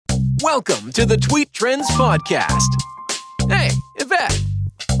Welcome to the Tweet Trends Podcast. Hey, Yvette,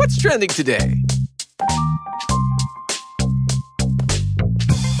 what's trending today?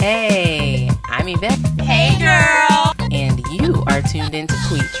 Hey, I'm Yvette. Hey, girl. And you are tuned into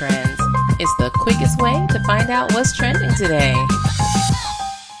Tweet Trends. It's the quickest way to find out what's trending today.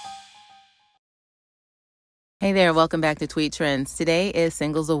 Hey there, welcome back to Tweet Trends. Today is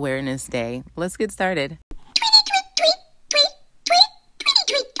Singles Awareness Day. Let's get started.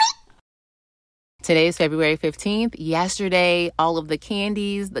 Today is February 15th. Yesterday, all of the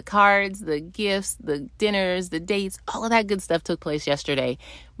candies, the cards, the gifts, the dinners, the dates, all of that good stuff took place yesterday.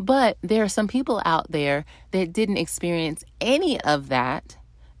 But there are some people out there that didn't experience any of that,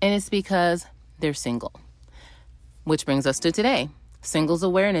 and it's because they're single. Which brings us to today, Singles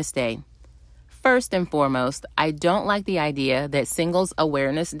Awareness Day. First and foremost, I don't like the idea that Singles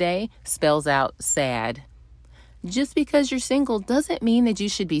Awareness Day spells out sad. Just because you're single doesn't mean that you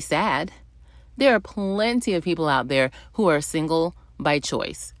should be sad. There are plenty of people out there who are single by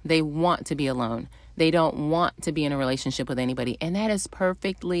choice. They want to be alone. They don't want to be in a relationship with anybody, and that is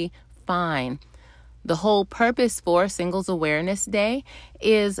perfectly fine. The whole purpose for Singles Awareness Day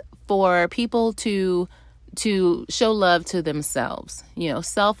is for people to show love to themselves. You know,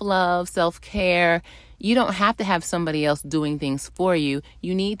 self-love, self-care. You don't have to have somebody else doing things for you.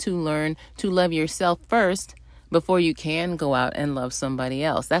 You need to learn to love yourself first before you can go out and love somebody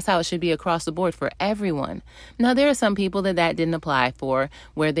else. That's how it should be across the board for everyone. Now, there are some people that didn't apply for,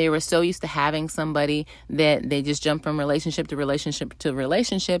 where they were so used to having somebody that they just jump from relationship to relationship to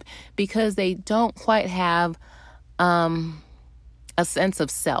relationship because they don't quite have a sense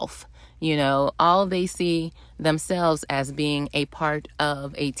of self. You know, all they see themselves as being a part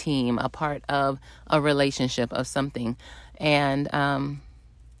of a team, a part of a relationship of something. And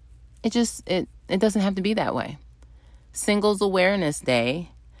it doesn't have to be that way. Singles Awareness Day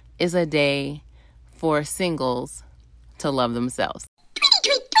is a day for singles to love themselves.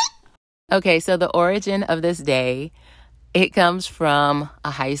 Okay, so the origin of this day, it comes from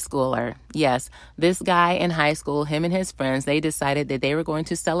a high schooler. Yes, this guy in high school, him and his friends, they decided that they were going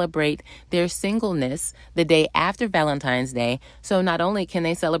to celebrate their singleness the day after Valentine's Day. So not only can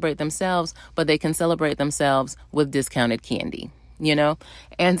they celebrate themselves, but they can celebrate themselves with discounted candy. You know,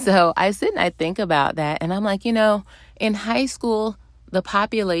 and so I sit and I think about that, and I'm like, you know, in high school, the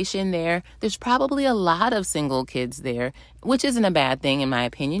population there's probably a lot of single kids there, which isn't a bad thing in my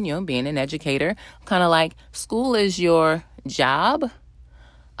opinion. You know, being an educator, kind of like school is your job.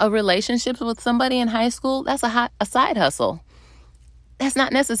 A relationship with somebody in high school, that's a side hustle. That's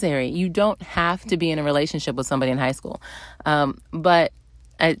not necessary. You don't have to be in a relationship with somebody in high school.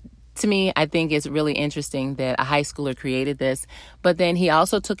 To me, I think it's really interesting that a high schooler created this, but then he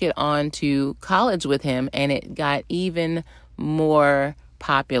also took it on to college with him, and it got even more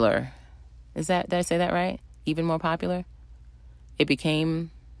popular. Did I say that right? Even more popular? It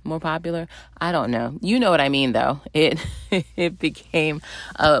became more popular? I don't know. You know what I mean, though. It became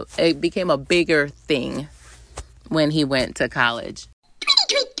a bigger thing when he went to college.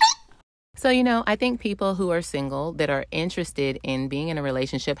 So, you know, I think people who are single that are interested in being in a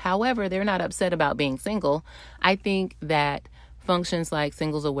relationship, however, they're not upset about being single. I think that functions like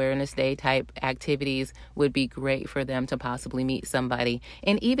Singles Awareness Day type activities would be great for them to possibly meet somebody.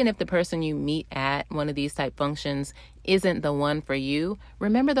 And even if the person you meet at one of these type functions isn't the one for you,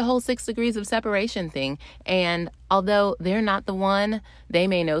 remember the whole 6 degrees of separation thing. And although they're not the one, they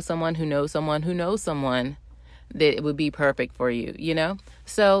may know someone who knows someone who knows someone that it would be perfect for you, you know?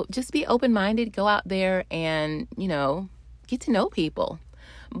 So just be open-minded, go out there and, you know, get to know people.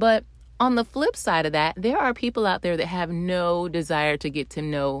 But on the flip side of that, there are people out there that have no desire to get to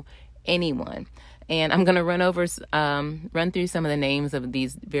know anyone. And I'm going to run through some of the names of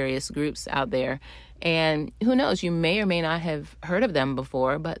these various groups out there. And who knows, you may or may not have heard of them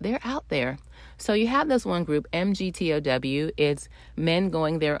before, but they're out there. So you have this one group, MGTOW. It's Men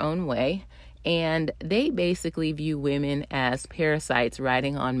Going Their Own Way. And they basically view women as parasites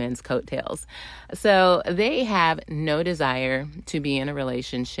riding on men's coattails. So they have no desire to be in a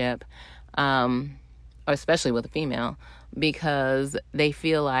relationship, or especially with a female, because they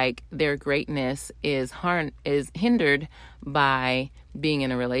feel like their greatness is hindered by being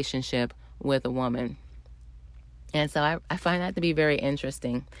in a relationship with a woman. And so I find that to be very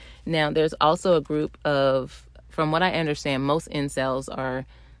interesting. Now, there's also a group of, from what I understand, most incels are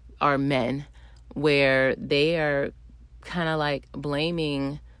men, where they are kind of like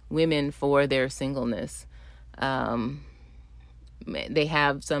blaming women for their singleness. They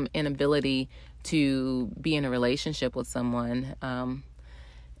have some inability to be in a relationship with someone,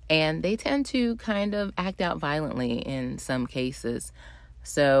 and they tend to kind of act out violently in some cases.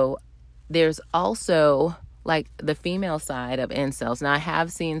 So there's also like the female side of incels. Now, I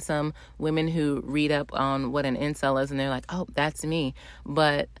have seen some women who read up on what an incel is and they're like, oh, that's me.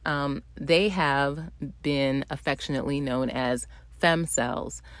 But they have been affectionately known as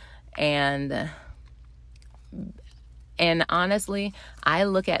femcels. And honestly, I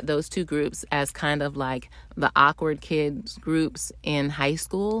look at those two groups as kind of like the awkward kids groups in high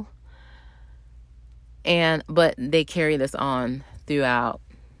school. But they carry this on throughout.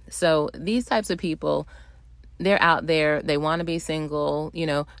 So these types of people, they're out there, they want to be single,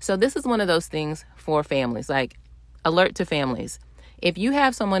 So this is one of those things for families, like alert to families. If you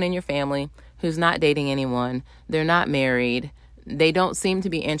have someone in your family who's not dating anyone, they're not married, they don't seem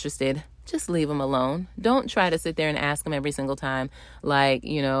to be interested, just leave them alone. Don't try to sit there and ask them every single time, like,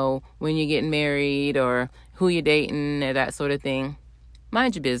 when you're getting married or who you're dating or that sort of thing.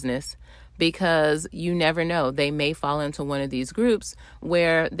 Mind your business, because you never know. They may fall into one of these groups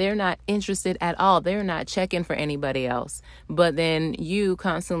where they're not interested at all. They're not checking for anybody else. But then you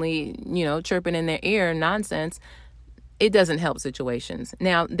constantly, chirping in their ear nonsense, it doesn't help situations.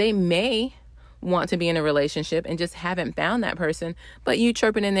 Now, they may want to be in a relationship and just haven't found that person, but you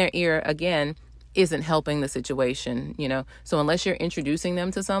chirping in their ear again isn't helping the situation, So unless you're introducing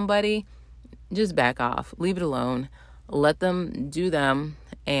them to somebody, just back off, leave it alone, let them do them,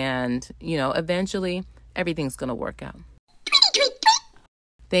 and eventually everything's going to work out.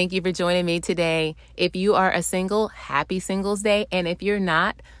 Thank you for joining me today. If you are a single, happy Singles Day, and if you're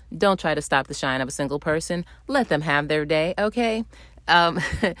not, don't try to stop the shine of a single person. Let them have their day, okay?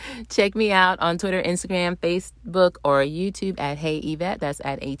 Check me out on Twitter, Instagram, Facebook, or YouTube at Hey Yvette. That's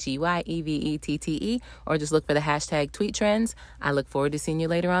at HeyEveette, or just look for the hashtag Tweet Trends. I look forward to seeing you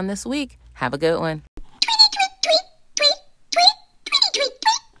later on this week. Have a good one.